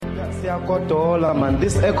Man,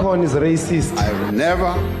 this Econ is racist. I've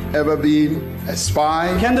never, ever been a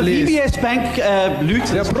spy. Can the VBS Bank loot?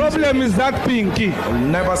 The problem is that Pinky. I'll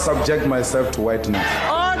never subject myself to whiteness.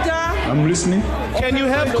 Order. I'm listening. Can you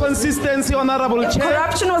have consistency, Honorable Chair?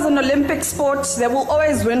 Corruption was an Olympic sport. They will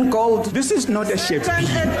always win gold. This is not a shape.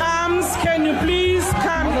 At arms, can you please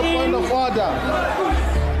come in? Point of order.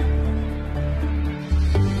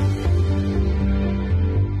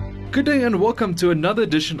 Good day and welcome to another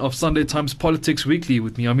edition of Sunday Times Politics Weekly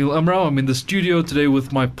with me, Amil Amrao. I'm in the studio today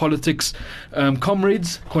with my politics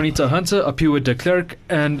comrades, Juanita Hunter, Apiwa de Klerk,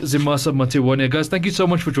 and Zimasa Matiwane. Guys, thank you so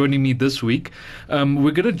much for joining me this week.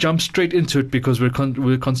 We're going to jump straight into it because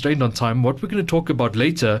we're constrained on time. What we're going to talk about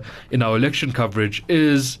later in our election coverage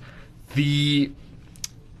is the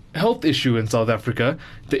health issue in South Africa.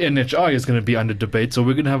 The NHI is going to be under debate, so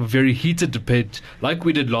we're going to have a very heated debate like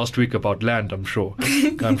we did last week about land, I'm sure.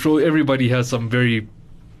 I'm sure everybody has some very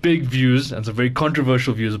big views and some very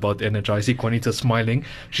controversial views about the NHI. I see Juanita smiling.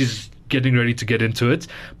 She's getting ready to get into it.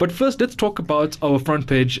 But first, let's talk about our front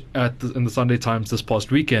page in the Sunday Times this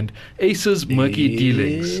past weekend. ACE's murky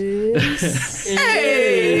dealings.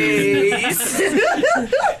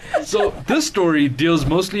 So this story deals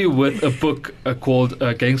mostly with a book called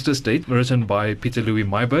Gangster State, written by Peter Louis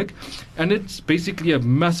Myburgh, and it's basically a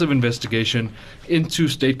massive investigation into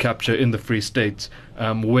state capture in the Free State,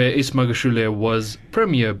 where Ace Magashule was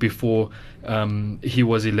premier before he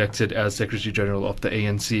was elected as Secretary General of the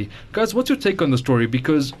ANC. Guys, what's your take on the story?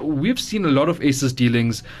 Because we've seen a lot of Ace's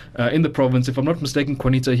dealings in the province. If I'm not mistaken,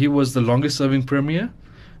 Juanita, he was the longest serving premier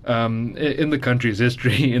in the country's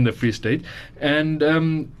history in the Free State.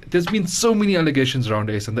 And there's been so many allegations around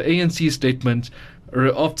Ace, and the ANC statement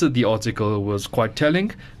after the article was quite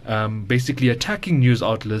telling, basically attacking news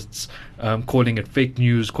outlets, calling it fake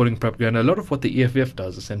news, calling propaganda, a lot of what the EFF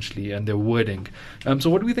does essentially, and their wording. So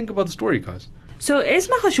what do we think about the story, guys? So Ace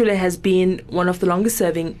Magashule has been one of the longest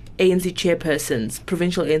serving ANC chairpersons,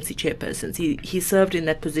 provincial ANC chairpersons. He served in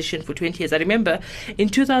that position for 20 years. I remember in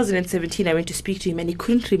 2017 I went to speak to him and he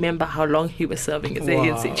couldn't remember how long he was serving as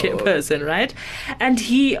ANC chairperson, right? And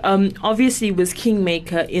he obviously was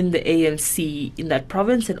kingmaker in the ANC in that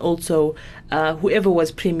province, and also whoever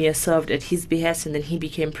was premier served at his behest, and then he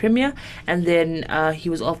became premier, and then he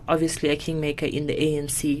was obviously a kingmaker in the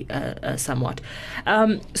ANC somewhat.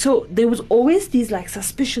 So there was always these like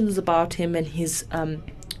suspicions about him and his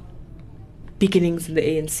beginnings in the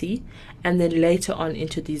ANC, and then later on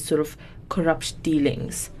into these sort of corrupt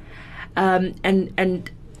dealings.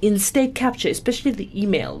 And in state capture, especially the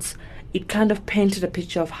emails, it kind of painted a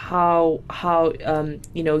picture of how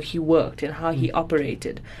he worked and how he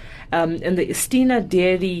operated. And the Estina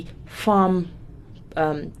Dairy Farm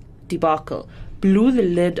debacle blew the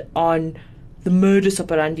lid on the modus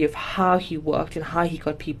operandi of how he worked and how he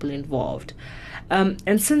got people involved.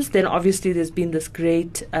 And since then, obviously, there's been this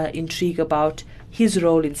great intrigue about his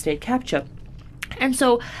role in state capture. And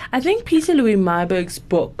so I think Peter Louis Myburgh's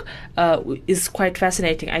book is quite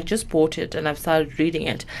fascinating. I just bought it and I've started reading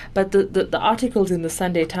it. But the articles in the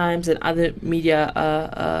Sunday Times and other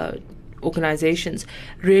media organizations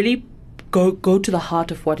really go to the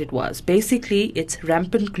heart of what it was. Basically, it's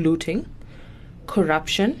rampant looting,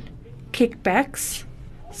 corruption, kickbacks,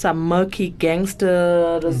 some murky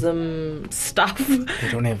gangsterism stuff.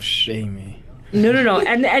 They don't have shame, eh? No,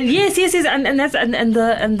 and yes, and that's and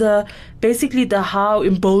the basically the how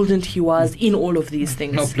emboldened he was in all of these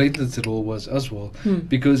things. How blatant it all was as well,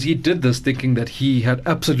 because he did this thinking that he had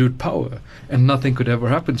absolute power and nothing could ever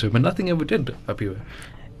happen to him, and nothing ever did. Apiwa.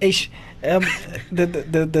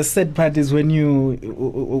 The sad part is when you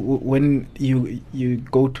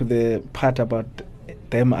go to the part about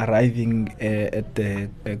them arriving at the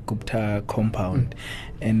Gupta compound,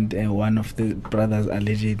 and one of the brothers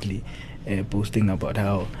allegedly boasting about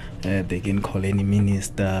how they can call any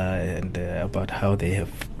minister, and about how they have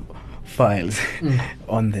files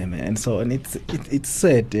on them, and so on. It's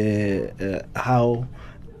sad how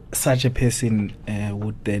such a person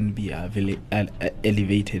would then be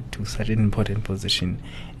elevated to such an important position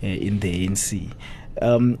in the ANC.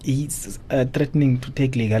 He's threatening to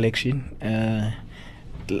take legal action,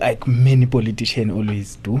 like many politicians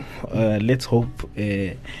always do. Let's hope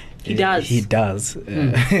he does.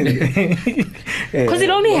 Because it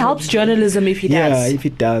only helps journalism if he does. Yeah, if he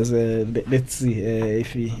does. Let's see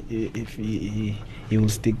if he will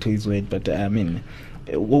stick to his word. But I mean,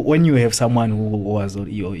 when you have someone who was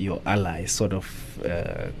your ally sort of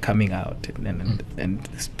coming out and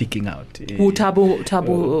speaking out, Tabu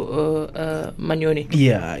Manyoni.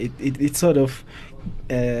 Yeah, it sort of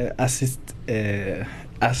assists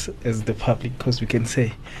us as the public, because we can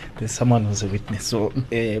say there's someone who's a witness. So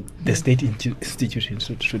the state institutions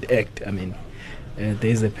should act. I mean,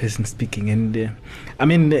 there is a person speaking, and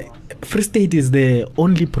Free State is the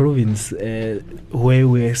only province where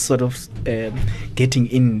we're sort of getting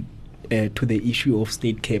in to the issue of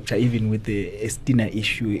state capture, even with the Estina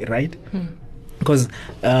issue, right? Because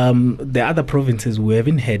the other provinces we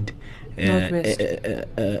haven't had.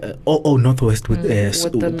 Northwest. Northwest with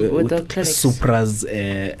the clinics. Supra's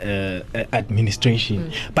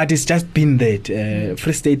administration, but it's just been that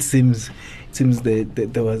Free State seems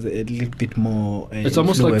there was a little bit more. It's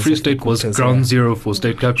almost like Free State was ground zero for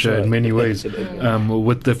state capture in many ways,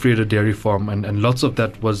 with the Vrede Dairy Farm, and lots of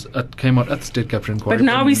that came out at the state capture inquiry. But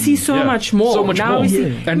now we see so much more. So much now more. We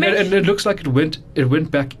see, and it looks like it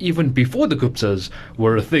went back even before the Guptas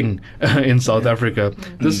were a thing in South Africa.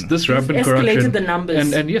 This rampant escalated corruption, the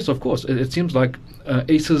numbers, and yes, of course, it seems like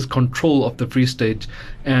ACE's control of the Free State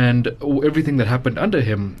and everything that happened under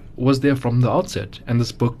him was there from the outset, and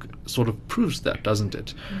this book sort of proves that, doesn't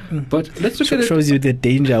it? But let's look at it. Shows you the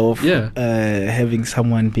danger of having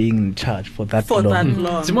someone being in charge for that long.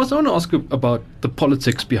 Zimos, I want to ask you about the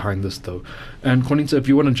politics behind this, though. And Konitsa, if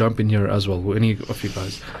you want to jump in here as well, or any of you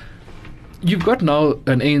guys. You've got now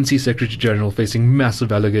an ANC Secretary General facing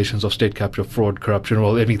massive allegations of state capture, fraud, corruption,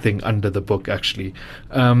 or anything under the book, actually.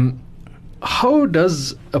 How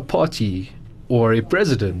does a party or a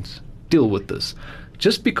president deal with this?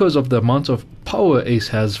 Just because of the amount of power ACE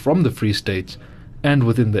has from the Free State and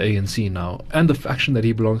within the ANC now, and the faction that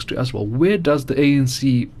he belongs to as well, where does the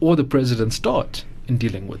ANC or the president start in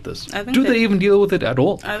dealing with this? Do they even deal with it at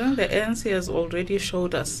all? I think the ANC has already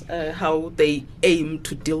showed us how they aim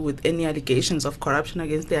to deal with any allegations of corruption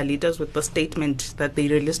against their leaders with the statement that they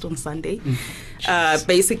released on Sunday,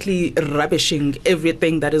 basically rubbishing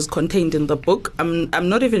everything that is contained in the book. I'm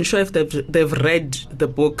not even sure if they've read the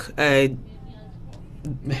book. I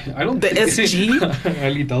don't the think SG. I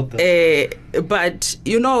highly doubt that. But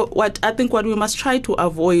you know what? I think what we must try to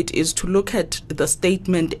avoid is to look at the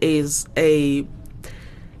statement as a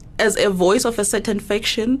voice of a certain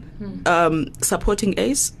faction supporting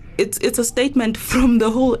ACE. It's a statement from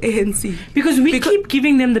the whole ANC. Because we keep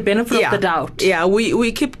giving them the benefit of the doubt. Yeah,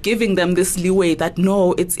 we keep giving them this leeway that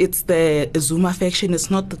no, it's the Zuma faction,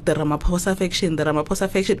 it's not the Ramaphosa faction. The Ramaphosa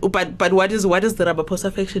faction. But what is the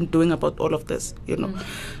Ramaphosa faction doing about all of this? You know,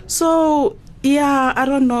 so. Yeah, I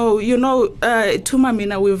don't know. You know, Tuma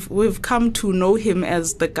Mina, we've come to know him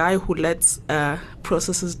as the guy who lets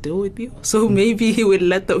processes deal with you. So maybe he will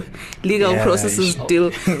let the legal processes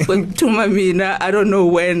deal with Tuma Mina. I don't know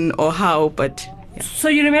when or how, but. Yeah. So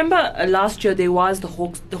you remember last year there was the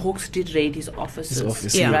Hawks did raid his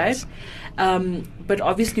offices, right? But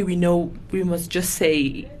obviously we must just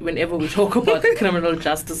say whenever we talk about the criminal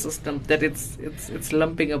justice system that it's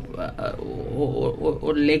lumping up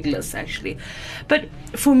or legless actually. But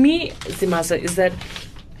for me, Zimasa, is that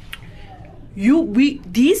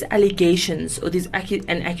these allegations or these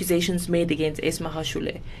accusations made against Ace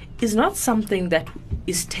Magashule is not something that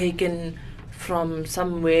is taken from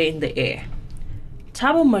somewhere in the air.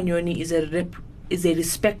 Thabo Manyoni is a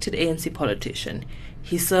respected ANC politician.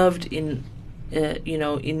 He served in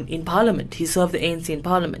Parliament. He served the ANC in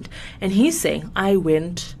Parliament, and he's saying,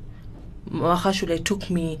 Magashule took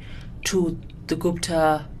me to the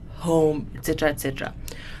Gupta home, etc., etc.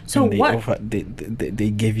 So they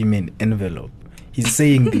gave him an envelope. He's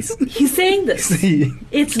saying this. He's saying this.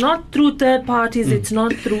 It's not through third parties. It's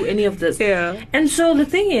not through any of this. Yeah. And so the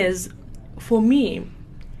thing is, for me,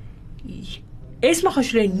 Ace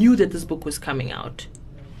Magashule knew that this book was coming out.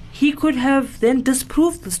 He could have then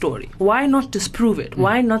disproved the story. Why not disprove it?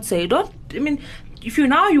 Why not say, if you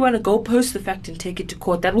want to go post the fact and take it to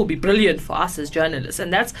court, that will be brilliant for us as journalists.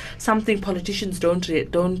 And that's something politicians don't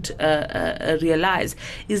realize,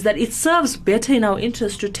 is that it serves better in our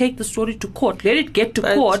interest to take the story to court. Let it get to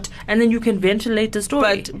court, and then you can ventilate the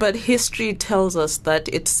story. But history tells us that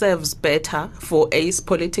it serves better for ACE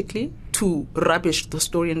politically to rubbish the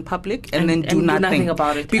story in public and then do nothing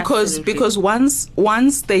about it. Because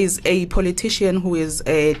once there is a politician who is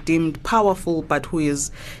deemed powerful but who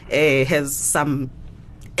is has some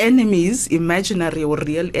enemies, imaginary or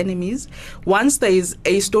real enemies, once there is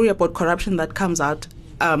a story about corruption that comes out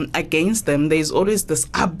against them, there is always this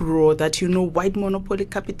uproar that, white monopoly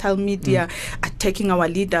capital media attacking our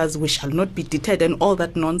leaders, we shall not be deterred, and all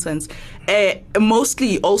that nonsense.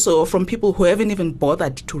 Mostly also from people who haven't even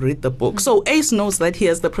bothered to read the book. So Ace knows that he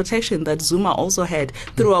has the protection that Zuma also had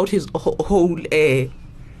throughout his whole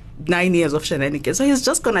 9 years of shenanigans. So he's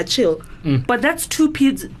just gonna chill. But that's two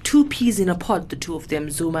peas in a pod, the two of them,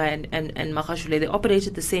 Zuma and Magashule. They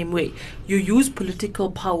operated the same way. You use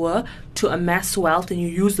political power to amass wealth, and you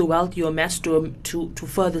use the wealth you amass to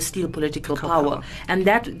further steal political power. And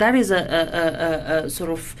that is a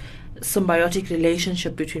sort of symbiotic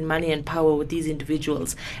relationship between money and power with these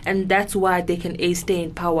individuals, and that's why they can stay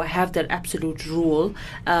in power, have that absolute rule,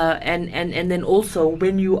 and then also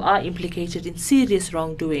when you are implicated in serious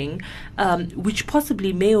wrongdoing, which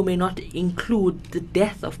possibly may or may not include the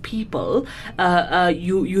death of people,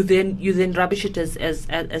 you then rubbish it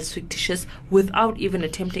as fictitious without even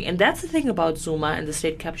attempting. And that's the thing about Zuma and the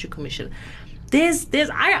State Capture Commission.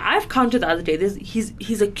 I've counted the other day.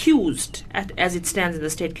 He's accused, as it stands in the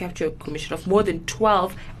State Capture Commission, of more than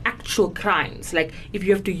 12 actual crimes. Like, if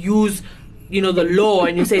you have to use, the law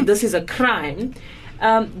and you say this is a crime,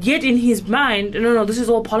 yet in his mind, no, this is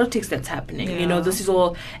all politics that's happening. Yeah. This is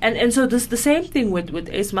all, and so this the same thing with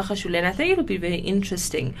Ace Magashule, and I think it'll be very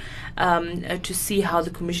interesting to see how the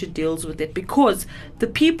commission deals with it, because the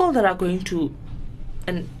people that are going to,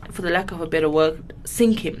 and for the lack of a better word,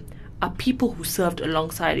 sink him, are people who served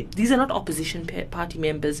alongside it. These are not opposition party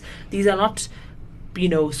members. These are not,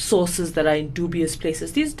 sources that are in dubious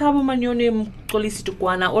places. These Thabo Manyone, Xolisi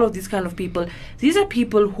Tukwana, all of these kind of people. These are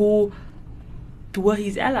people who were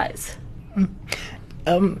his allies.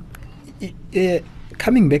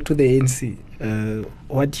 Coming back to the ANC,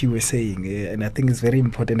 what you were saying, and I think it's very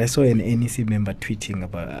important. I saw an NEC member tweeting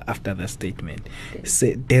about after the statement.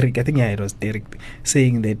 Derek, I think it was Derek,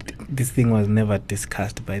 saying that this thing was never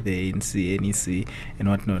discussed by the ANC, NEC, and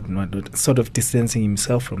whatnot, sort of distancing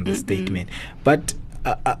himself from the statement. But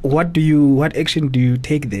what action do you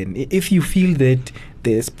take then? If you feel that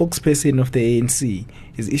the spokesperson of the ANC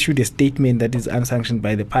has issued a statement that is unsanctioned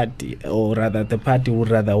by the party, or rather the party would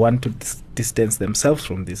rather want to distance themselves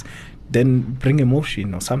from this, then bring a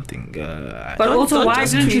motion or something. But also, why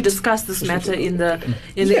didn't you discuss this matter in the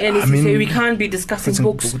NEC? Say we can't be discussing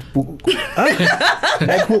books.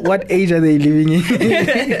 Like, what age are they living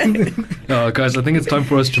in? Guys, I think it's time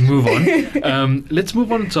for us to move on. Let's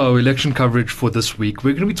move on to our election coverage for this week.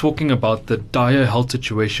 We're going to be talking about the dire health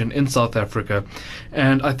situation in South Africa,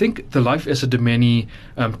 and I think the Life Esidimeni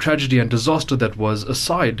tragedy and disaster that was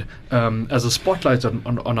aside as a spotlight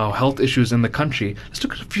on our health issues in the country. Let's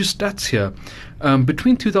look at a few stats here.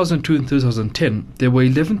 Between 2002 and 2010, there were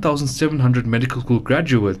 11,700 medical school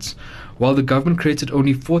graduates, while the government created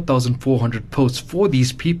only 4,400 posts for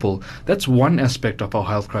these people. That's one aspect of our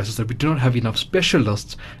health crisis, that we do not have enough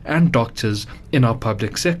specialists and doctors in our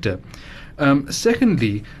public sector.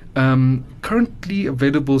 Secondly, currently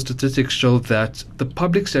available statistics show that the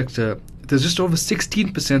public sector, there's just over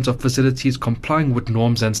 16% of facilities complying with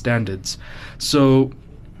norms and standards. So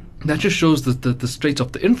that just shows the state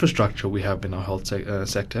of the infrastructure we have in our health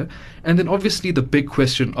sector. And then obviously the big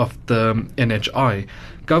question of the NHI.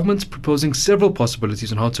 Government's proposing several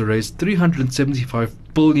possibilities on how to raise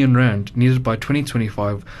 375 billion rand needed by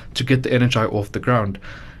 2025 to get the NHI off the ground.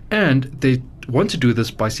 And they want to do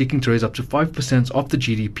this by seeking to raise up to 5% of the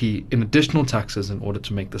GDP in additional taxes in order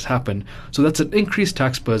to make this happen. So that's an increased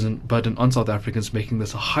tax burden on South Africans, making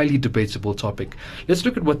this a highly debatable topic. Let's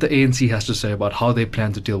look at what the ANC has to say about how they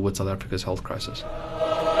plan to deal with South Africa's health crisis.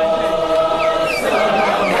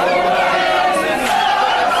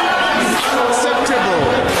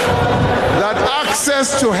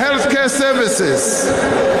 Access to healthcare services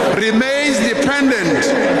remains dependent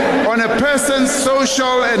on a person's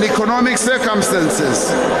social and economic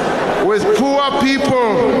circumstances, with poor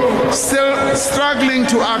people still struggling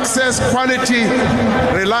to access quality,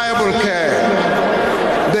 reliable care.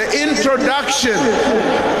 The introduction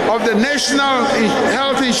of the National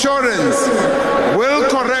Health Insurance will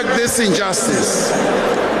correct this injustice.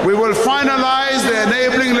 We will finalize the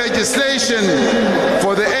enabling legislation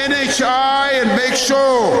for the NHI and make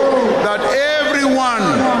sure that everyone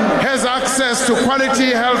has access to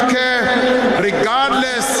quality health care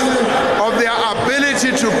regardless of their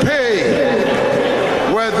ability to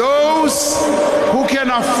pay, where those who can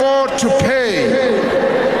afford to pay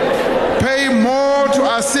more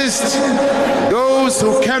to assist those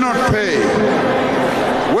who cannot pay,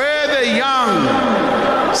 where the young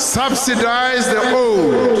subsidize the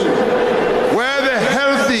old, where the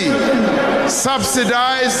healthy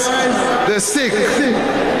subsidize the sick,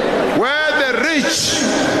 where the rich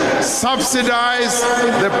subsidize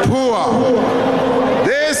the poor.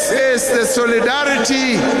 This is the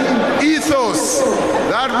solidarity ethos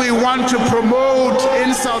that we want to promote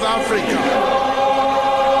in South Africa.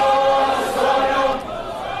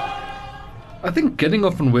 I think getting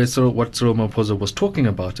off on what Cyril Ramaphosa was talking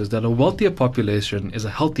about is that a wealthier population is a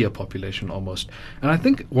healthier population almost. And I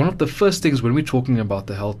think one of the first things when we're talking about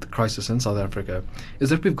the health crisis in South Africa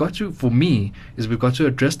is that we've got to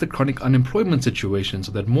address the chronic unemployment situation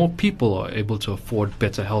so that more people are able to afford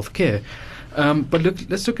better health care. But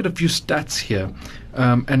let's look at a few stats here,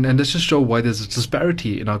 and let's just show why there's a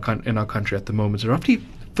disparity in our country at the moment. So roughly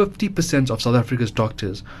 50% of South Africa's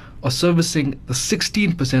doctors are servicing the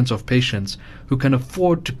 16% of patients who can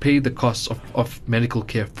afford to pay the costs of medical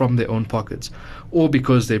care from their own pockets, or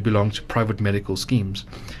because they belong to private medical schemes.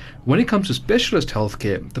 When it comes to specialist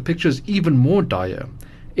healthcare, the picture is even more dire.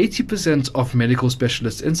 80% of medical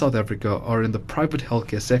specialists in South Africa are in the private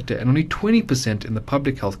healthcare sector and only 20% in the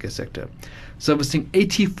public healthcare sector, servicing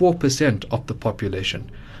 84% of the population.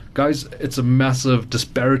 Guys, it's a massive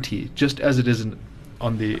disparity, just as it is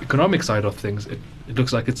on the economic side of things. It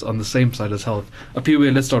looks like it's on the same side as health.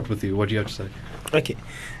 Apiwe, let's start with you. What do you have to say? Okay.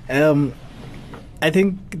 I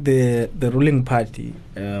think the ruling party,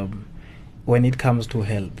 when it comes to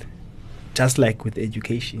health, just like with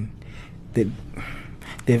education, they've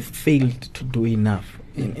failed to do enough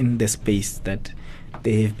in the space that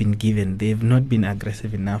they have been given. They have not been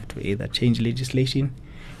aggressive enough to either change legislation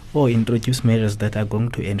or introduce measures that are going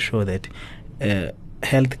to ensure that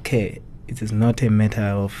health care, it is not a matter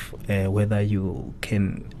of whether you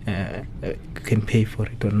can pay for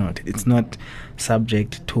it or not. It's not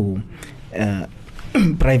subject to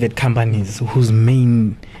private companies whose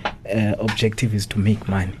main objective is to make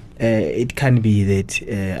money. It can be that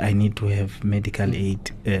I need to have medical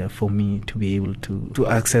aid for me to be able to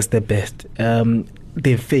access the best.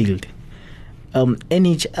 They failed.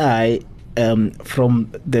 NHI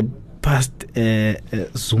from the past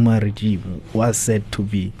Zuma regime was said to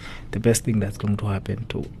be the best thing that's going to happen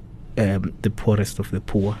to the poorest of the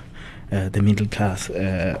poor, the middle class,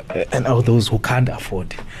 and all those who can't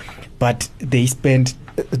afford. But they spent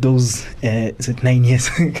those 9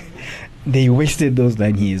 years. They wasted those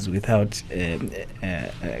 9 years without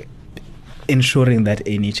ensuring that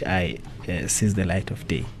NHI sees the light of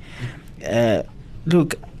day.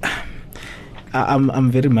 Look,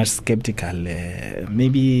 I'm very much skeptical.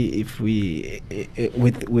 Maybe if we,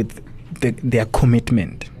 with their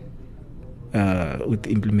commitment with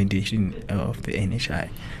the implementation of the NHI,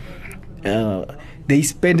 they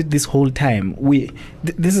spent this whole time.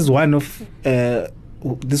 This was one of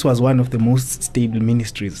the most stable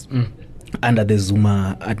ministries under the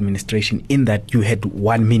Zuma administration, in that you had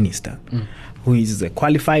one minister who is a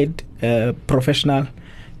qualified professional,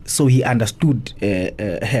 so he understood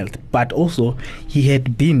health, but also he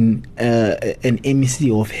had been an MEC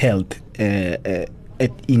of health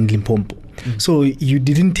in Limpopo. So you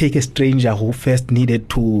didn't take a stranger who first needed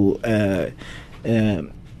to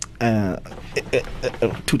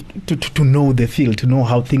know the field, to know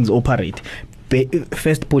how things operate,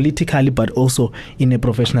 first politically, but also in a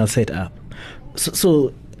professional setup.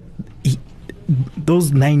 So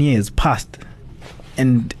those 9 years passed,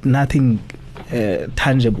 and nothing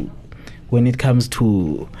tangible when it comes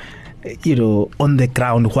to, on the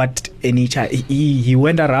ground, what NHI. He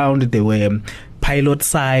went around, there were pilot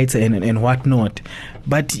sites and whatnot,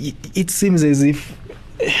 but it seems as if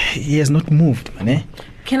he has not moved, man.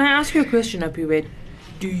 Can I ask you a question, Apiwe?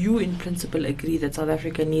 Do you, in principle, agree that South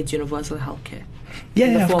Africa needs universal healthcare?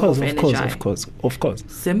 Yeah, of course.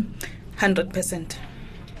 Sim? 100%.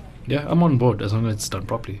 Yeah, I'm on board as long as it's done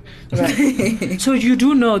properly. Right. So you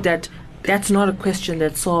do know that that's not a question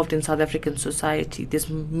that's solved in South African society. There's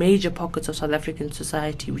major pockets of South African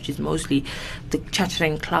society, which is mostly the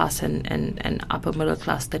chattering class and upper middle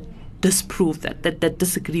class, that disprove that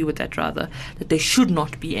disagree with that, rather, that there should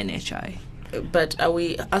not be NHI. But are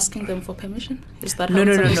we asking them for permission? Is that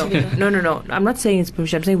No. I'm not saying it's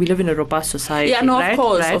permission. I'm saying we live in a robust society. Yeah, no, right?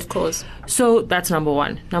 of course. So that's number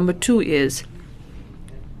one. Number two is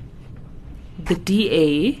the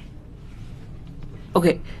DA.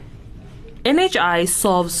 Okay, NHI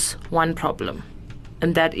solves one problem,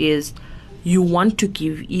 and that is you want to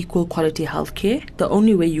give equal quality healthcare. The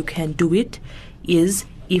only way you can do it is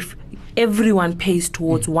if everyone pays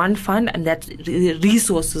towards one fund, and that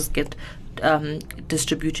resources get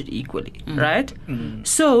distributed equally, right?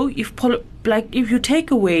 So if you take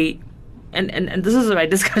away, and this is my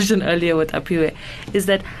discussion earlier with Apiwe, is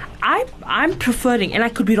that I'm preferring, and I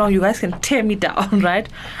could be wrong, you guys can tear me down, right?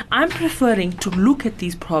 I'm preferring to look at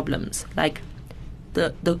these problems like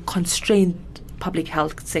the constrained public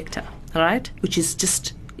health sector, right? Which is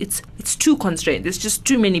just it's too constrained. There's just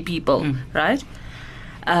too many people, right?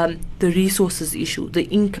 The resources issue,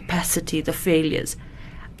 the incapacity, the failures.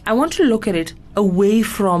 I want to look at it away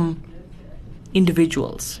from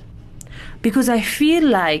individuals, because I feel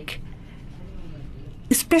like,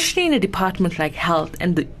 especially in a department like health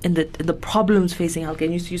and the problems facing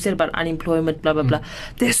healthcare, and you said about unemployment, blah blah blah.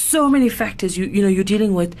 There's so many factors. You're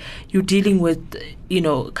dealing with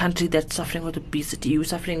a country that's suffering with obesity. You're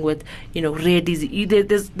suffering with rare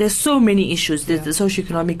disease. There's so many issues. There's the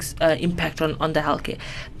socioeconomic impact on the healthcare.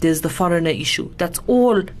 There's the foreigner issue. That's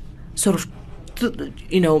all sort of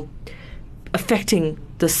affecting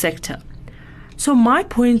the sector. So my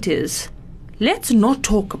point is, let's not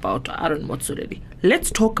talk about Aaron Motsoaledi.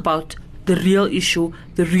 Let's talk about the real issue,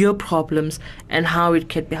 the real problems, and how it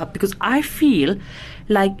can be helped. Because I feel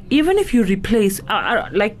like even if you replace,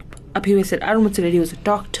 like Aphiwe said, Aaron Motsoaledi was a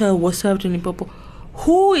doctor, was served in Limpopo.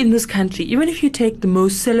 Who in this country, even if you take the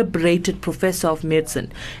most celebrated professor of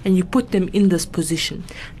medicine and you put them in this position,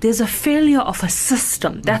 there's a failure of a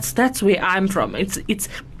system. That's where I'm from. It's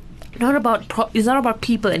not about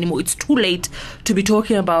people anymore. It's too late to be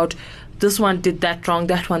talking about this one did that wrong,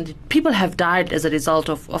 that one did. People have died as a result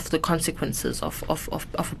of the consequences of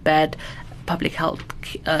a bad public health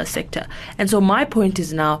sector. And so my point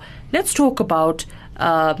is now, let's talk about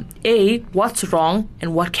what's wrong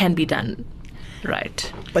and what can be done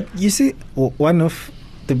right. But you see, one of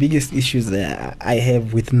the biggest issues that I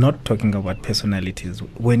have with not talking about personalities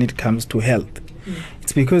when it comes to health,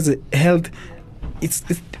 it's because health, it's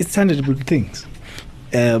tangible things.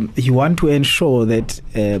 You want to ensure that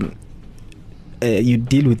you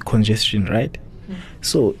deal with congestion, right?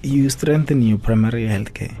 So you strengthen your primary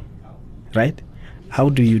health care, right? How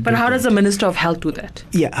do you do But how that? does the Minister of Health do that?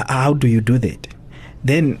 Yeah, how do you do that?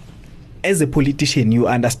 Then, as a politician, you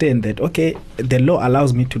understand that, okay, the law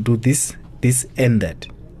allows me to do this, and that.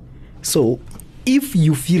 So, if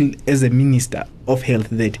you feel as a Minister of Health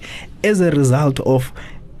that as a result of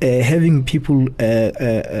having people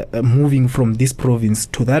moving from this province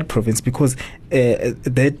to that province because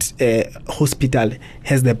that hospital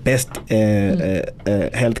has the best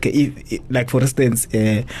healthcare. Like for instance,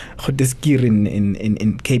 Grooteskier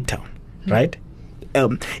in Cape Town, right?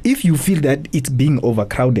 If you feel that it's being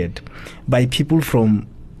overcrowded by people from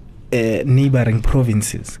neighboring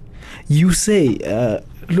provinces, you say,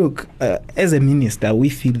 look, as a minister, we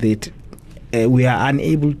feel that we are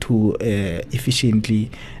unable to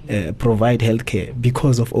efficiently provide healthcare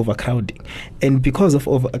because of overcrowding. And because of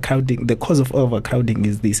overcrowding, the cause of overcrowding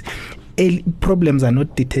is this. Problems are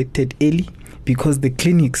not detected early because the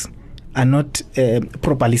clinics are not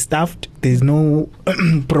properly staffed. There's no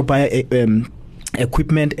proper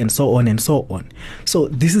equipment and so on and so on. So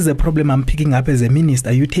this is a problem I'm picking up as a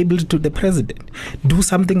minister. You tabled it to the president. Do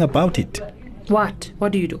something about it.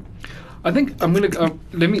 What do you do? I think I'm going to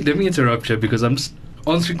let me interrupt here because I'm just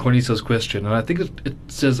answering Juanita's question, and I think it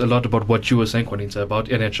says a lot about what you were saying, Juanita, about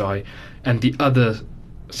NHI and the other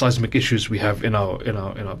seismic issues we have in our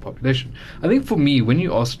population. I think for me, when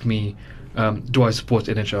you asked me, do I support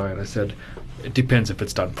NHI, and I said it depends if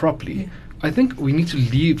it's done properly. Yeah. I think we need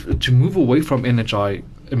to move away from NHI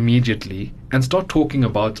immediately and start talking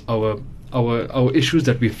about our issues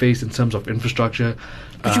that we face in terms of infrastructure.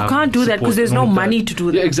 But you can't do that because there's no money to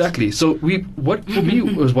do that. Yeah, exactly. So what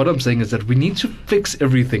I'm saying is that we need to fix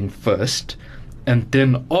everything first, and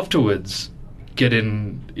then afterwards get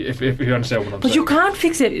in. If you understand what I'm saying. But you can't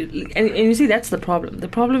fix it, and you see that's the problem. The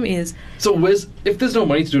problem is. So if there's no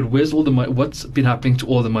money to do it, where's all the money? What's been happening to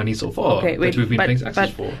all the money so far that we've been paying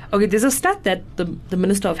taxes for? Okay, there's a stat that the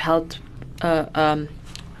Minister of Health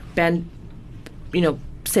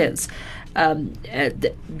says.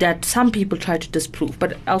 That some people try to disprove,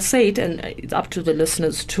 but I'll say it, and it's up to the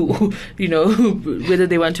listeners to, whether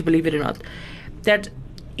they want to believe it or not, that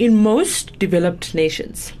in most developed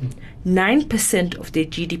nations, 9% of their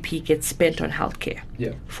GDP gets spent on healthcare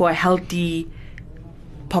for a healthy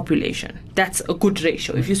population. That's a good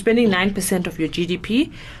ratio. If you're spending 9% of your GDP,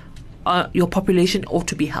 your population ought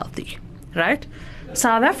to be healthy, right?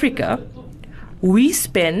 South Africa, we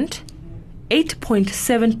spend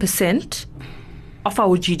 8.7% of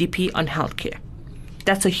our GDP on healthcare.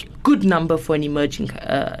 That's a good number for an emerging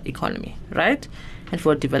economy, right? And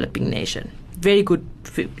for a developing nation. Very good.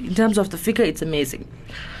 In terms of the figure, it's amazing.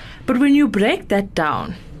 But when you break that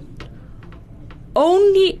down,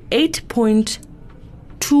 only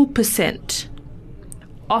 8.2%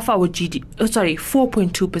 of our GDP,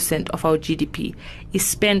 4.2% of our GDP is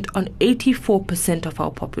spent on 84% of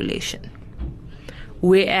our population.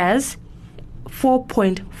 Whereas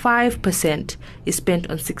 4.5% is spent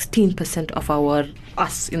on 16% of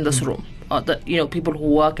us in this room, or the people who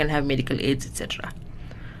work and have medical aids, etc.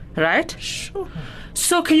 Right? Sure.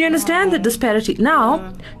 So can you understand the disparity?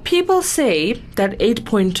 Now, people say that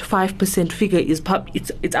 8.5% figure is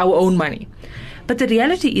it's our own money, But the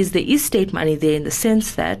reality is there is state money there in the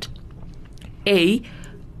sense that, A,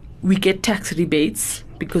 we get tax rebates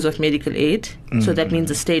because of medical aid, so that means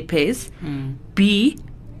the state pays. B,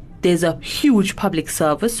 there's a huge public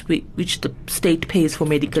service which the state pays for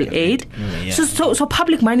medical aid. So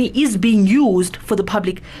public money is being used for the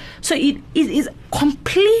public. So it is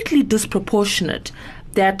completely disproportionate.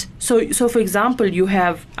 That so for example, you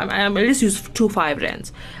have let's use 2 5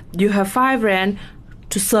 rands. You have 5 rand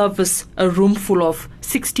to service a room full of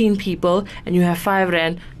 16 people, and you have 5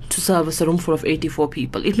 rand to service a room full of 84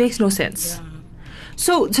 people. It makes no sense. Yeah.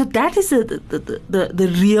 So that is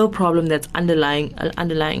the real problem that's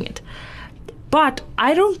underlying it. But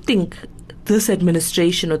I don't think this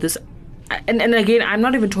administration or this, and again, I'm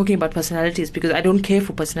not even talking about personalities because I don't care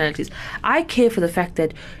for personalities. I care for the fact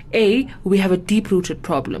that A, we have a deep-rooted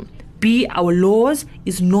problem. B, our laws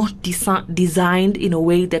is not designed in a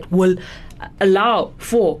way that will allow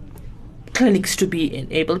for clinics to be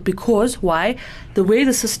enabled. Because why? The way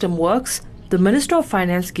the system works, the Minister of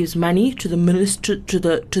Finance gives money to the minister to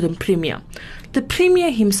the Premier. The Premier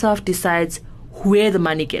himself decides where the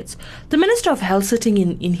money gets. The Minister of Health, sitting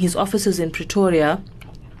in his offices in Pretoria,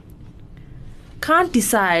 can't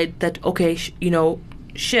decide that, okay,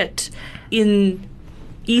 in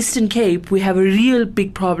Eastern Cape we have a real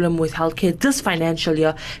big problem with healthcare this financial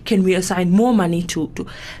year. Can we assign more money to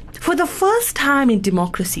for the first time in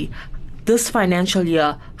democracy, this financial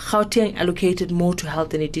year, Gauteng allocated more to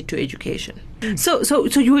health than it did to education. So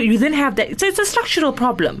you then have that. So it's a structural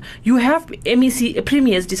problem. You have MEC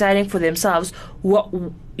premiers deciding for themselves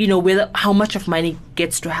whether how much of money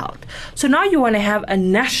gets to health. So now you want to have a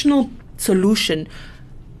national solution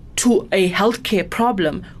to a healthcare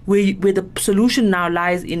problem where the solution now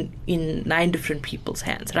lies in 9 different people's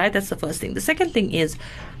hands, right? That's the first thing. The second thing is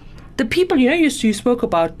the people, you spoke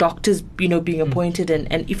about doctors, being appointed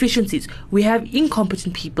and efficiencies. We have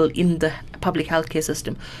incompetent people in the public healthcare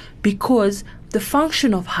system because the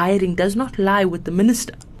function of hiring does not lie with the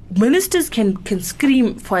minister. Ministers can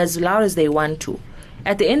scream for as loud as they want to.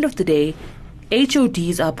 At the end of the day,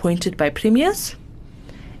 HODs are appointed by premiers,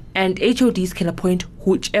 and HODs can appoint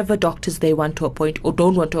whichever doctors they want to appoint or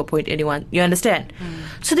don't want to appoint anyone. You understand?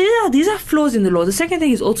 So these are flaws in the law. The second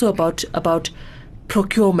thing is also about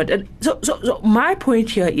procurement. And so my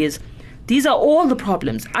point here is these are all the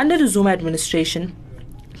problems. Under the Zuma administration,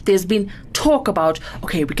 there's been talk about,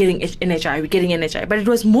 okay, we're getting NHI, but it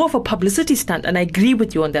was more of a publicity stunt, and I agree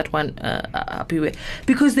with you on that one, Apiwe,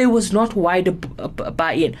 because there was not wider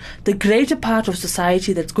buy-in. The greater part of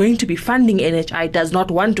society that's going to be funding NHI does not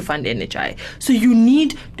want to fund NHI. So you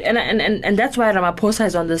need, and that's why Ramaphosa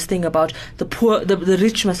is on this thing about the poor, the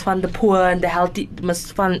rich must fund the poor, and the healthy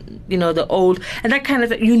must fund, the old, and that kind of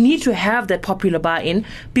thing. You need to have that popular buy-in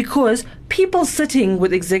because people sitting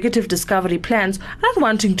with executive discovery plans are not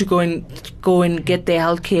wanting to go and get their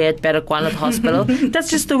healthcare at Baragwanath Hospital. That's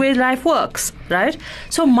just the way life works, right?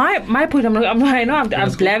 So my point, I know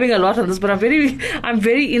I'm blabbing a lot on this, but I'm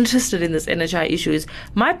very interested in this NHI issue. Is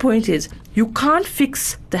my point is you can't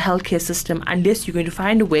fix the healthcare system unless you're going to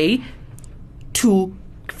find a way to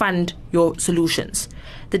fund your solutions.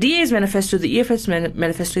 The DA's manifesto, the EFF's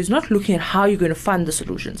manifesto is not looking at how you're going to fund the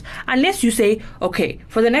solutions. Unless you say, okay,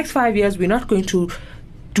 for the next 5 years, we're not going to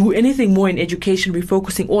do anything more in education, we're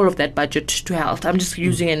focusing all of that budget to health. I'm just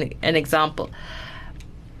using an example.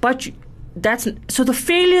 But so the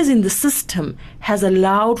failures in the system has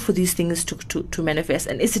allowed for these things to manifest.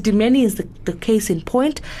 And Isidimeni is the case in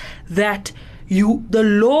point that the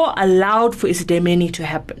law allowed for Isidimeni to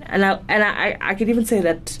happen. And I can even say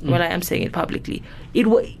that when I am saying it publicly.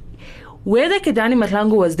 Whether Kedani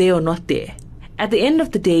Mahlangu was there or not there, at the end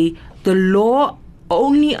of the day, the law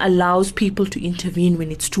only allows people to intervene when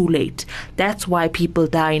it's too late. That's why people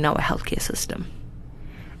die in our healthcare system.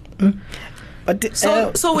 But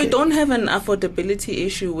so we don't have an affordability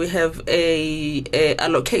issue. We have a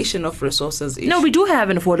allocation of resources issue. No, we do have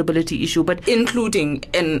an affordability issue, but including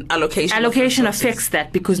an allocation. Allocation affects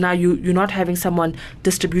that because now you're not having someone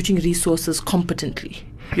distributing resources competently.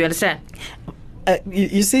 You understand?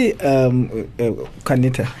 You see,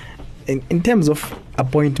 Kanita, in terms of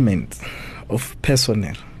appointments of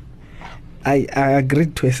personnel, I agree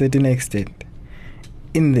to a certain extent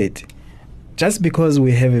in that just because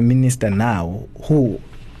we have a minister now who,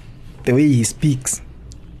 the way he speaks,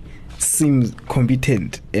 seems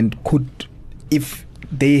competent and could, if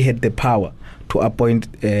they had the power to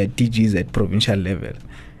appoint DGs at provincial level,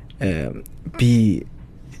 be,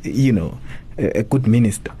 a good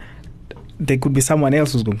minister, there could be someone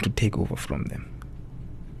else who's going to take over from them.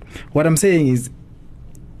 What I'm saying is,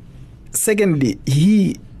 secondly,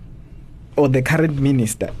 he or the current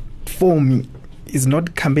minister, for me, is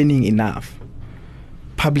not campaigning enough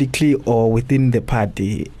publicly or within the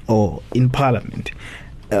party or in parliament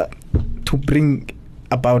to bring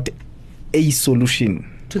about a solution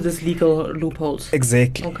to this legal loopholes.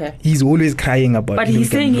 Exactly. Okay. He's always crying about. But he's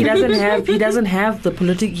saying he doesn't have the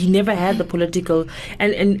political. He never had the political.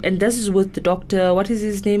 And this is with the doctor. What is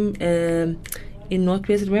his name? In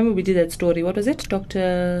Northwest. Remember we did that story. What was it?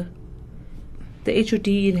 Doctor. The HOD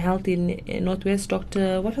in health in Northwest.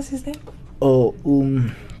 Doctor. What was his name? Oh.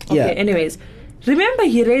 Yeah. Okay. Anyways, remember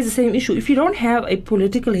he raised the same issue. If you don't have a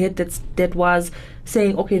political head that was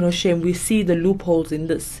saying, okay, no shame, we see the loopholes in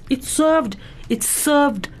this. It served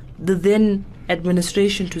the then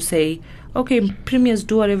administration to say, okay, premiers,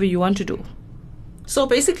 do whatever you want to do. So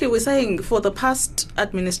basically we're saying for the past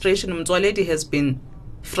administration, Mzwaledi has been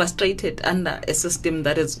frustrated under a system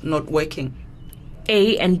that is not working.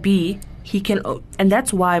 A and B, he can, and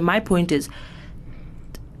that's why my point is,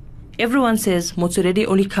 everyone says Motsoaledi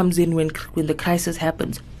only comes in when the crisis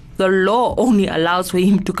happens. The law only allows for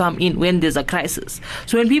him to come in when there's a crisis.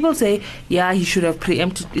 So when people say, yeah, he should have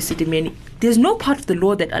preempted Isidimeni, there's no part of the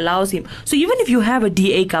law that allows him. So even if you have a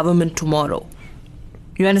DA government tomorrow,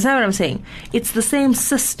 you understand what I'm saying? It's the same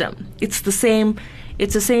system. It's the same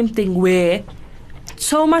thing where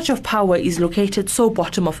so much of power is located so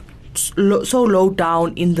low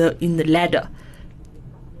down in the ladder,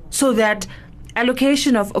 so that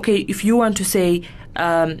allocation of, okay, if you want to say,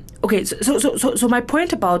 so my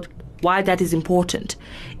point about why that is important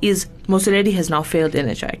is Motsoaledi has now failed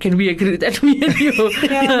NHI. Can we agree that me and you?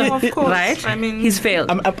 Yeah, no, of course. Right? I mean, he's failed.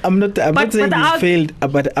 I'm not saying he's failed,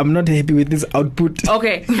 but I'm not happy with this output.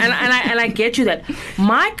 Okay, and I get you that.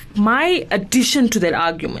 My addition to that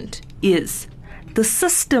argument is the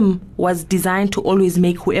system was designed to always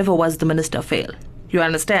make whoever was the minister fail. You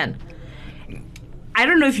understand? I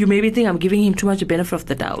don't know if you maybe think I'm giving him too much benefit of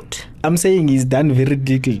the doubt. I'm saying he's done very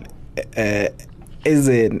little as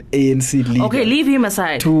an ANC leader. Okay, leave him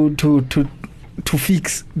aside. To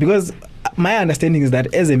fix, because my understanding is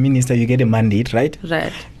that as a minister you get a mandate, right?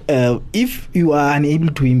 Right. If you are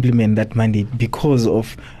unable to implement that mandate because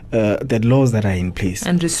of the laws that are in place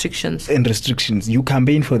and restrictions, you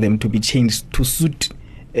campaign for them to be changed to suit.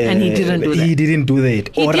 And he didn't do that. He didn't do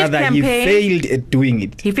that. Or rather, he failed at doing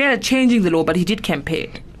it. He failed at changing the law, but he did campaign.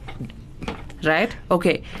 Right?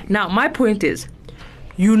 Okay. Now, my point is,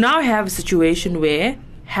 you now have a situation where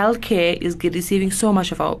healthcare is receiving so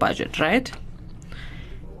much of our budget, right?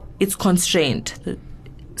 It's constrained. The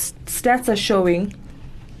stats are showing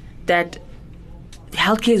that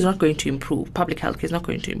healthcare is not going to improve. Public healthcare is not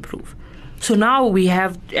going to improve. So now we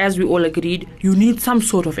have, as we all agreed, you need some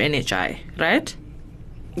sort of NHI, right?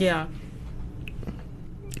 Yeah.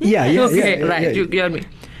 Yeah. Okay, right. You get me.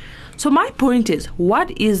 So my point is, what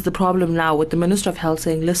is the problem now with the Minister of Health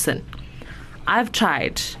saying, listen, I've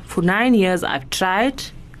tried. For 9 years, I've tried.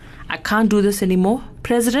 I can't do this anymore.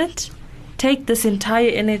 President, take this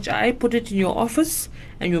entire NHI, put it in your office,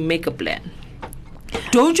 and you make a plan.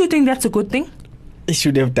 Don't you think that's a good thing? He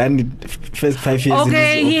should have done it first 5 years.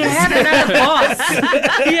 Okay, he had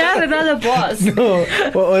another boss. No,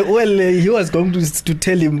 he was going to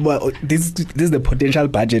tell him, well, this is the potential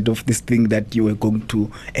budget of this thing that you were going to,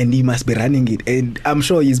 and he must be running it. And I'm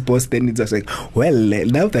sure his boss then is just like, well,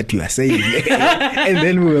 now that you are saying, and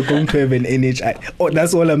then we were going to have an NHI. Oh,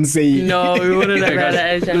 that's all I'm saying. No, we wouldn't have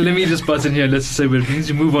done that. Let me just buzz in here. Let's say we need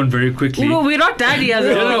to move on very quickly. No, we're not done yet.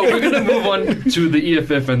 No, we're going to move on to the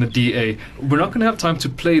EFF and the DA. We're not going to have time to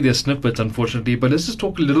play their snippets, unfortunately, but let's just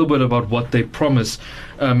talk a little bit about what they promise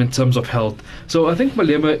in terms of health. So I think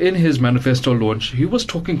Malema, in his manifesto launch, he was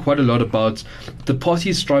talking quite a lot about the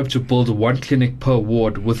party strive to build one clinic per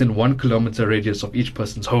ward within 1 kilometer radius of each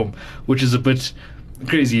person's home, which is a bit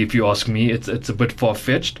crazy if you ask me. It's a bit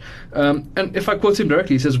far-fetched. And if I quote him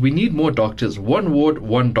directly, he says, we need more doctors. 1 ward,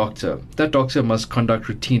 1 doctor. That doctor must conduct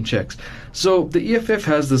routine checks. So the EFF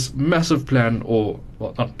has this massive plan, or,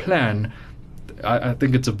 well, not plan, I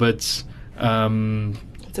think it's a bit... it's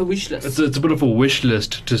a wish list. It's a bit of a wish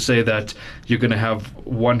list to say that you're going to have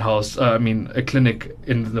a clinic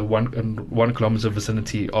in the 1 kilometer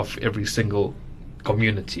vicinity of every single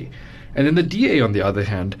community. And then the DA, on the other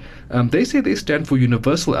hand, they say they stand for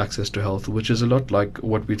universal access to health, which is a lot like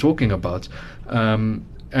what we're talking about.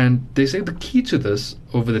 And they say the key to this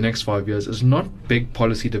over the next 5 years is not big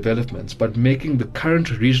policy developments, but making the current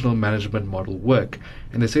regional management model work.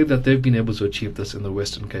 And they say that they've been able to achieve this in the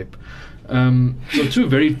Western Cape. So two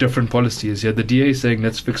very different policies here. The DA saying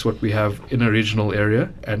let's fix what we have in a regional area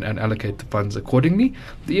and allocate the funds accordingly.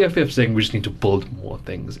 The EFF saying we just need to build more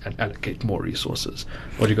things and allocate more resources.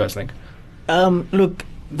 What do you guys think? Look,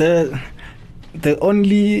 the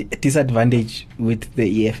only disadvantage with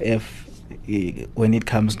the EFF when it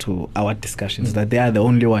comes to our discussions that they are the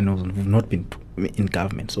only one who've not been in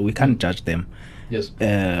government, so we can't judge them. Yes.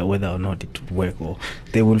 Whether or not it would work, or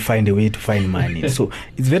they will find a way to find money. So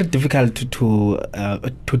it's very difficult to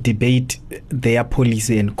debate their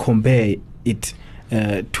policy and compare it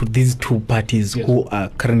to these two parties who are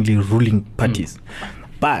currently ruling parties.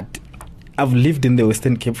 But I've lived in the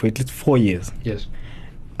Western Cape for at least 4 years. Yes.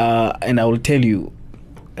 And I will tell you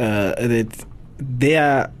that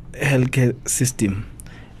their healthcare system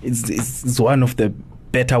is one of the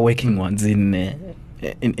better working ones in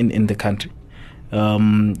the country.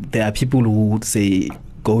 There are people who would say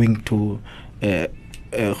going to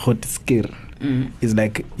Grooteskier is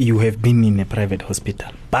like you have been in a private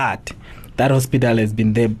hospital, but that hospital has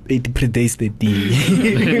been there, it predates the deal.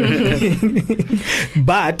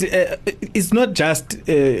 But it's not just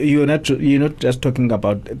you're not just talking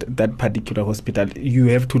about that particular hospital. You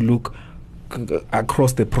have to look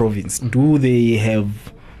across the province. Do they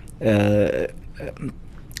have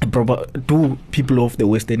do people of the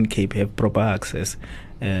Western Cape have proper access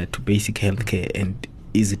to basic healthcare, and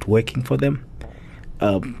is it working for them?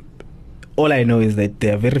 All I know is that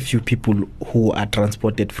there are very few people who are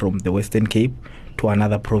transported from the Western Cape to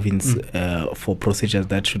another province for procedures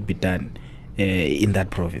that should be done in that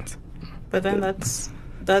province. But then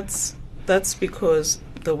that's because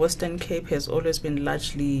the Western Cape has always been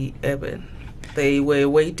largely urban. They were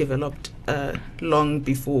way developed long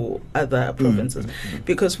before other provinces.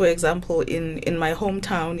 Because, for example, in my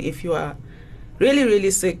hometown, if you are really,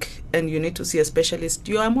 really sick and you need to see a specialist,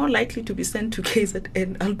 you are more likely to be sent to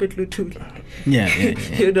KZN Albert Lutuli. Yeah.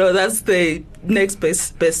 You know, that's the next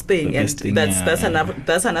best thing,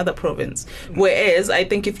 That's another province. Whereas I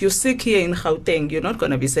think if you're sick here in Gauteng, you're not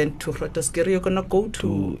going to be sent to Grooteskier. You're going to go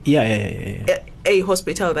to a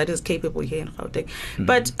hospital that is capable here in Gauteng.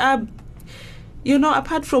 But you know,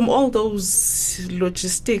 apart from all those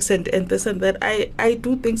logistics and this and that, I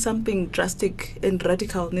do think something drastic and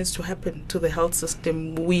radical needs to happen to the health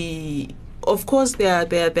system. Of course, there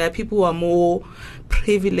are people who are more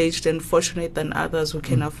privileged and fortunate than others who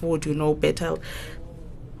can afford, better.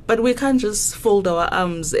 But we can't just fold our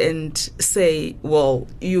arms and say, well,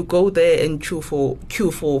 you go there and queue for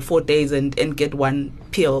 4 days and get one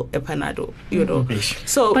pill, a Panado,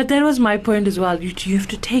 So, but that was my point as well. You have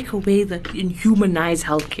to take away that and humanize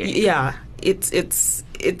healthcare. Yeah, it's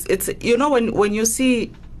when you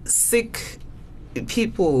see sick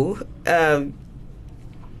people,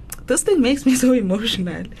 this thing makes me so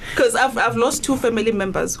emotional because I've lost 2 family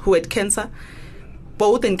members who had cancer,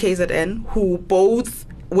 both in KZN, who both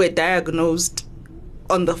were diagnosed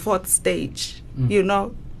on the 4th stage.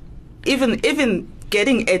 Even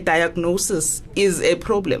getting a diagnosis is a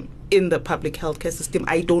problem in the public healthcare system.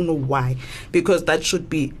 I don't know why, because that should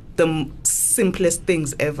be the simplest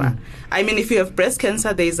things ever. I mean, if you have breast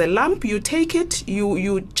cancer, there is a lump, you take it,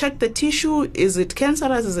 you check the tissue, is it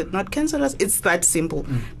cancerous, is it not cancerous? It's that simple.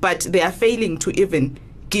 But they are failing to even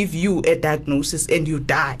give you a diagnosis and you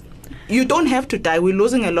die. You don't have to die. We're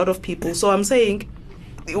losing a lot of people. So I'm saying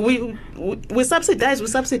we subsidize,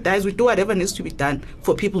 we do whatever needs to be done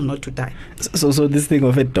for people not to die. So this thing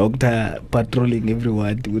of a doctor patrolling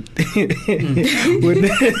everyone would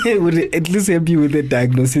at least help you with the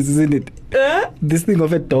diagnosis, isn't it? This thing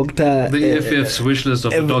of a doctor, the EFF's wish list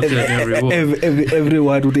of a doctor in every ward.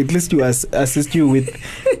 Everyone would at least assist you with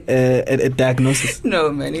a diagnosis.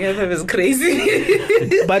 No, man, EFF is crazy.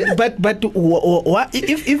 but what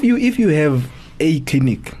if you have a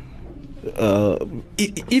clinic?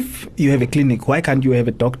 If you have a clinic, why can't you have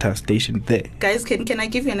a doctor stationed there? Guys, can I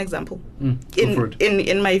give you an example?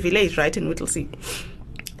 In my village, right in Whittlesea,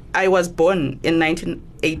 I was born in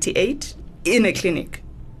 1988 in a clinic.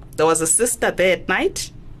 There was a sister there at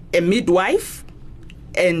night, a midwife,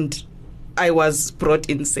 and I was brought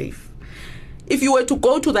in safe. If you were to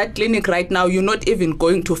go to that clinic right now, you're not even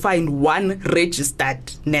going to find one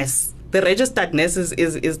registered nurse. The registered nurse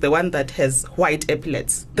is the one that has white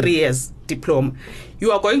epaulets, 3 years diploma.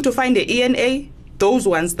 You are going to find the ENA, those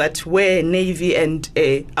ones that wear navy and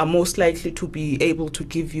are most likely to be able to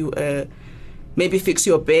give you maybe fix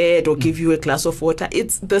your bed or give you a glass of water.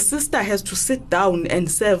 It's the sister has to sit down and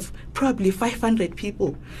serve probably 500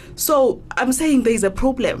 people. So I'm saying there is a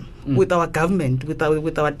problem with our government, with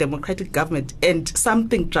our democratic government, and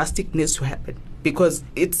something drastic needs to happen because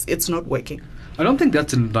it's not working. I don't think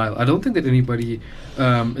that's in denial. I don't think that anybody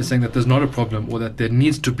is saying that there's not a problem or that there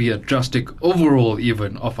needs to be a drastic overall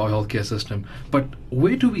even of our healthcare system. But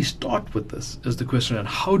where do we start with this is the question, and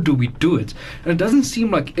how do we do it? And it doesn't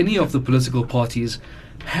seem like any of the political parties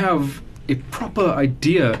have a proper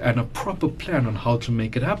idea and a proper plan on how to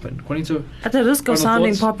make it happen. According to At the risk of final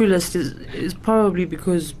sounding thoughts? populist is probably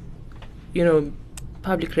because,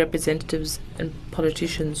 public representatives and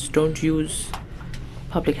politicians don't use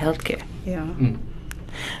public healthcare. Yeah.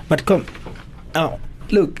 But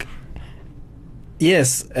look,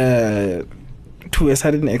 yes, to a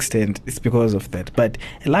certain extent, it's because of that. But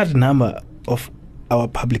a large number of our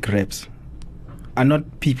public reps are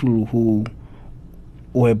not people who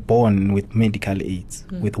were born with medical aids,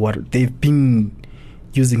 with what they've been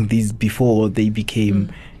using these before they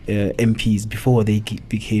became MPs, before they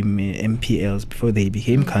became MPLs, before they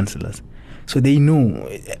became councillors. So they know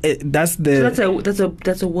that's the. So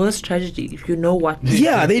that's a worse tragedy if you know what.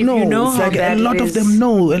 Yeah, they if know. You know It's how like bad a lot it of is. them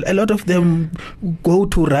know. A lot of them go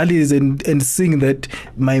to rallies and sing that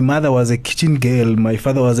my mother was a kitchen girl, my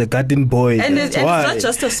father was a garden boy. And That's it's why. not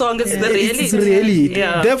just a song, it's the reality. It's really.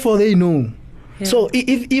 Yeah. Therefore, they know. Yeah. So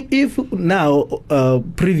if now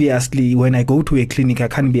previously when I go to a clinic I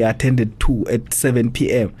can't be attended to at 7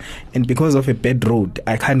 p.m. and because of a bad road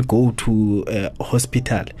I can't go to a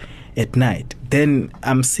hospital at night, then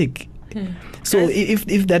I'm sick. So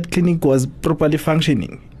if that clinic was properly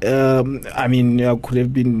functioning, I could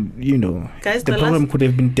have been, Guys, the the problem last- could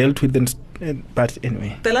have been dealt with. But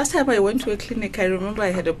anyway, The last time I went to a clinic, I remember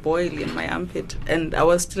I had a boil in my armpit and I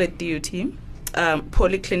was still at DUT,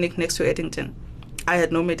 polyclinic next to Eddington. I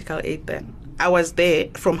had no medical aid then. I was there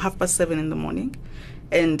from 7:30 in the morning,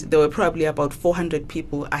 and there were probably about 400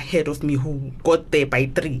 people ahead of me who got there by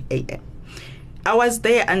 3 a.m. I was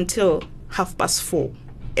there until 4:30,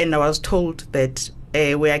 and I was told that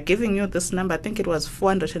we are giving you this number. I think it was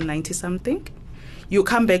 490 something. You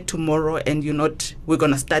come back tomorrow, and we're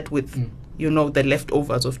gonna start with the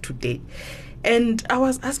leftovers of today. And I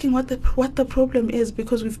was asking what the problem is,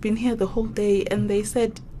 because we've been here the whole day, and they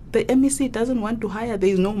said the MEC doesn't want to hire. There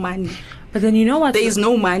is no money. But then you know what? There is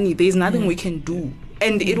no money. There is nothing we can do.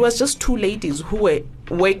 And it was just two ladies who were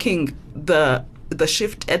working the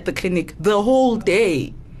shift at the clinic the whole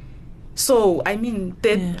day. So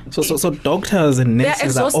so doctors and they're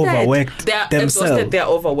nurses are exhausted. overworked They're themselves. exhausted. They're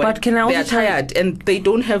overworked. But can I also they're tell you- tired, and they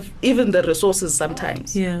don't have even the resources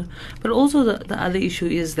sometimes. Yeah, but also the other issue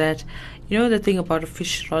is that, the thing about a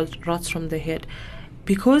fish rots from the head,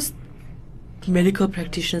 because medical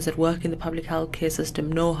practitioners that work in the public healthcare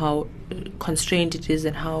system know how constrained it is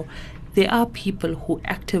and how there are people who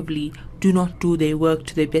actively do not do their work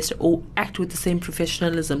to their best or act with the same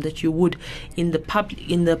professionalism that you would in the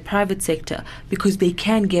private sector, because they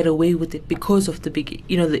can get away with it because of the big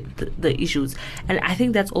the issues. And I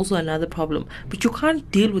think that's also another problem. But you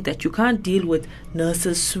can't deal with that. You can't deal with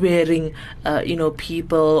nurses swearing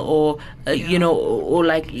people, or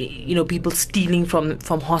people stealing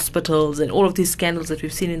from hospitals and all of these scandals that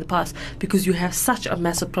we've seen in the past, because you have such a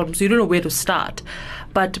massive problem, so you don't know where to start.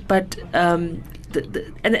 But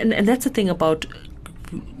and that's the thing about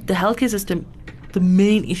the healthcare system. The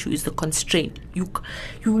main issue is the constraint.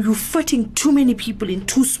 You're fitting too many people in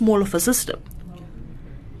too small of a system,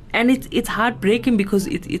 and it's heartbreaking, because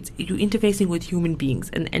it's you're interfacing with human beings,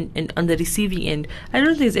 and on the receiving end, I don't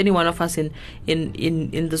think there's any one of us in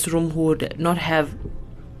this room who would not have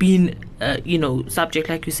been subject,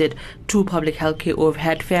 like you said, to public healthcare, or have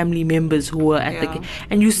had family members who were at the,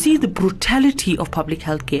 and you see the brutality of public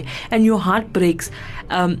healthcare and your heart breaks,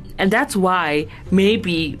 and that's why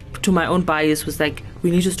maybe, to my own bias, was like, we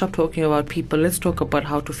need to stop talking about people, let's talk about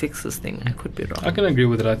how to fix this thing. I could be wrong. I can agree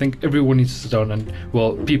with it. I think everyone needs to sit down and,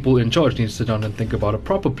 people in charge need to sit down and think about a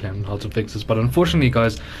proper plan on how to fix this. But unfortunately,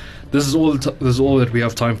 guys, this is all that we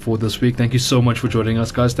have time for this week. Thank you so much for joining us,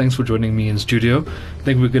 guys. Thanks for joining me in studio. I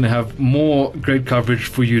think we're going to have more great coverage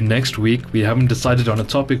for you next week. We haven't decided on a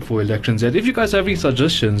topic for elections yet. If you guys have any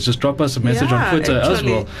suggestions, just drop us a message on Twitter as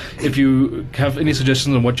well. If you have any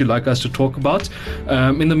suggestions on what you'd like us to talk about.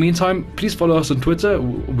 In the meantime, please follow us on Twitter.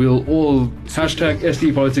 We'll all hashtag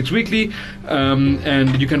SD Politics Weekly,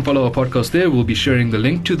 and you can follow our podcast there. We'll be sharing the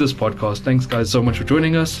link to this podcast. Thanks, guys, so much for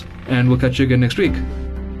joining us, and we'll catch you again next week.